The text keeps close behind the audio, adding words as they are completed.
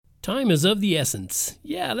Time is of the essence.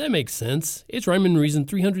 Yeah, that makes sense. It's Rhyme and Reason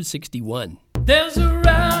 361. There's a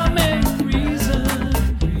rhyme and reason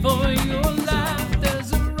for your life.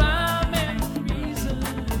 There's a rhyme and reason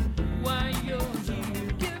why you're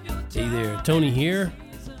here. Give your time. Hey there, Tony here,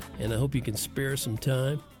 and I hope you can spare some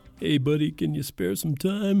time. Hey buddy, can you spare some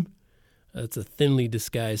time? That's a thinly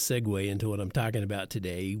disguised segue into what I'm talking about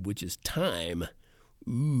today, which is time.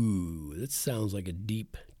 Ooh, that sounds like a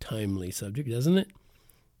deep, timely subject, doesn't it?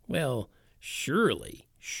 Well, surely,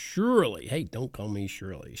 hey, don't call me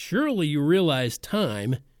Shirley. Surely you realize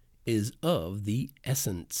time is of the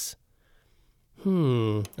essence.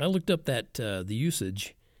 I looked up that the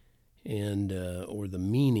usage and or the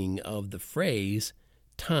meaning of the phrase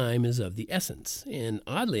time is of the essence. And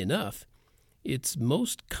oddly enough, its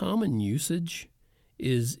most common usage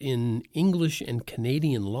is in English and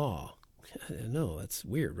Canadian law. I know, that's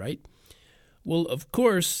weird, right? Well, of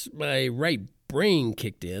course, my right brain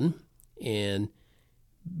kicked in and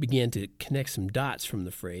began to connect some dots from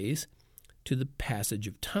the phrase to the passage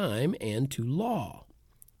of time and to law.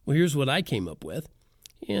 Well, here's what I came up with,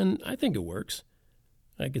 and I think it works.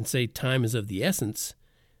 I can say time is of the essence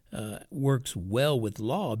works well with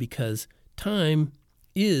law because time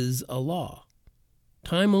is a law.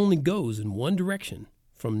 Time only goes in one direction,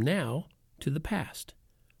 from now to the past,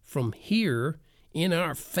 from here in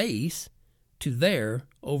our face to there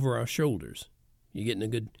over our shoulders. You getting a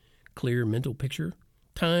good, clear mental picture?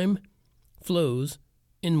 Time flows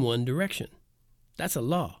in one direction. That's a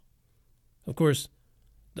law. Of course,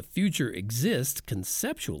 the future exists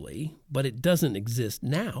conceptually, but it doesn't exist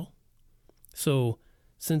now. So,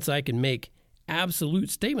 since I can make absolute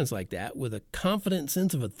statements like that with a confident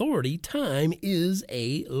sense of authority, time is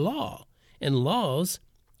a law, and laws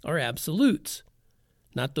are absolutes,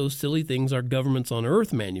 not those silly things our governments on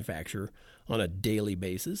earth manufacture on a daily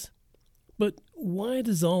basis. But why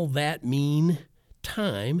does all that mean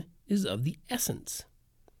time is of the essence?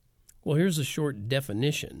 Well, here's a short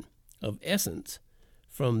definition of essence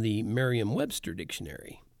from the Merriam-Webster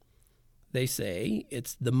dictionary. They say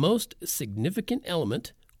it's the most significant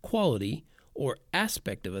element, quality, or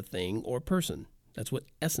aspect of a thing or person. That's what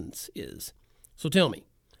essence is. So tell me,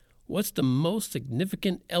 what's the most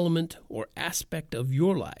significant element or aspect of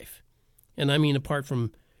your life? And I mean apart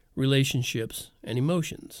from relationships and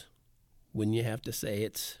emotions. Wouldn't you have to say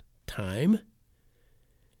it's time?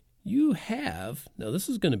 You have, now this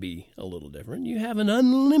is going to be a little different, you have an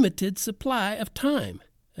unlimited supply of time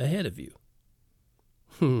ahead of you.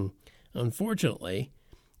 Unfortunately,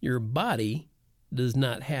 your body does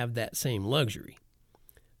not have that same luxury.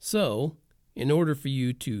 So, in order for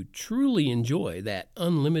you to truly enjoy that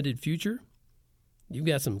unlimited future, you've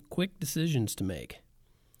got some quick decisions to make.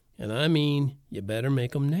 And I mean, you better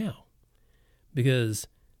make them now. Because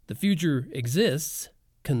the future exists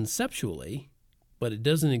conceptually, but it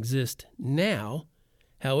doesn't exist now.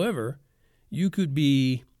 However, you could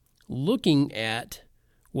be looking at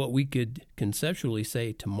what we could conceptually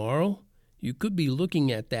say tomorrow. You could be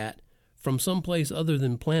looking at that from someplace other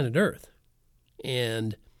than planet Earth.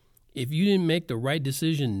 And if you didn't make the right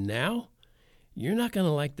decision now, you're not going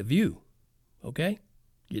to like the view, okay?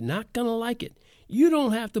 You're not going to like it. You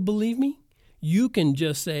don't have to believe me. You can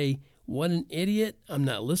just say, what an idiot, I'm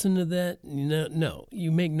not listening to that. No,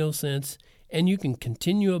 you make no sense. And you can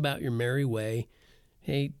continue about your merry way.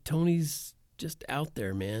 Hey, Tony's just out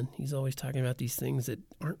there, man. He's always talking about these things that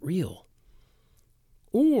aren't real.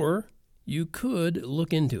 Or you could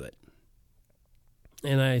look into it.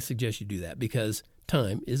 And I suggest you do that because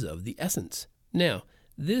time is of the essence. Now,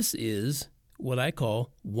 this is what I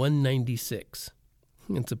call 196.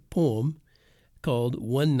 It's a poem called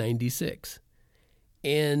 196.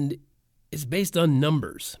 And it's based on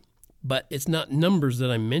numbers, but it's not numbers that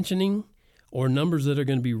I'm mentioning or numbers that are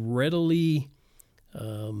going to be readily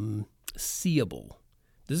seeable.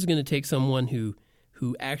 This is going to take someone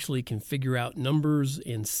who actually can figure out numbers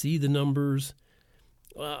and see the numbers.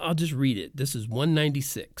 I'll just read it. This is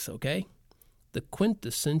 196, okay? The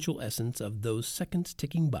quintessential essence of those seconds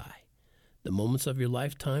ticking by, the moments of your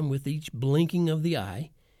lifetime with each blinking of the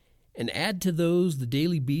eye, and add to those the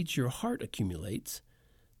daily beats your heart accumulates.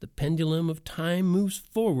 The pendulum of time moves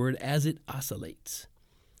forward as it oscillates.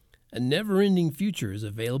 A never-ending future is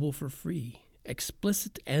available for free,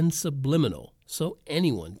 explicit and subliminal, so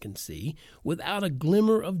anyone can see, without a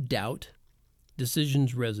glimmer of doubt.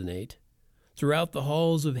 Decisions resonate throughout the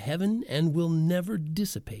halls of heaven and will never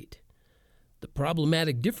dissipate. The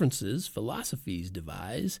problematic differences philosophies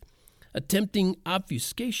devise, attempting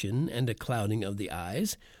obfuscation and a clouding of the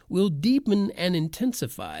eyes, will deepen and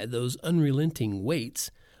intensify those unrelenting weights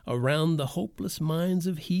around the hopeless minds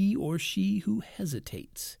of he or she who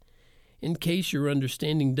hesitates. In case your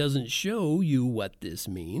understanding doesn't show you what this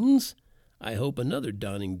means, I hope another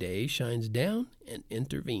dawning day shines down and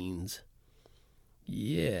intervenes.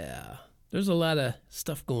 Yeah, there's a lot of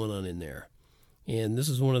stuff going on in there. And this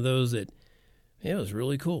is one of those that, it was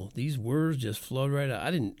really cool. These words just flowed right out.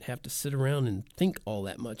 I didn't have to sit around and think all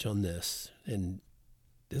that much on this. And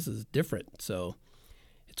this is different. So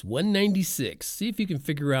it's 196. See if you can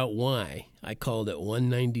figure out why I called it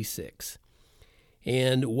 196.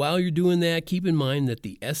 And while you're doing that, keep in mind that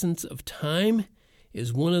the essence of time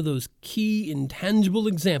is one of those key intangible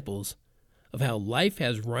examples of how life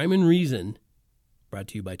has rhyme and reason, brought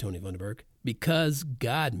to you by Tony Vandenberg, because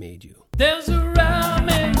God made you. There's a rhyme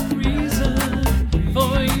and reason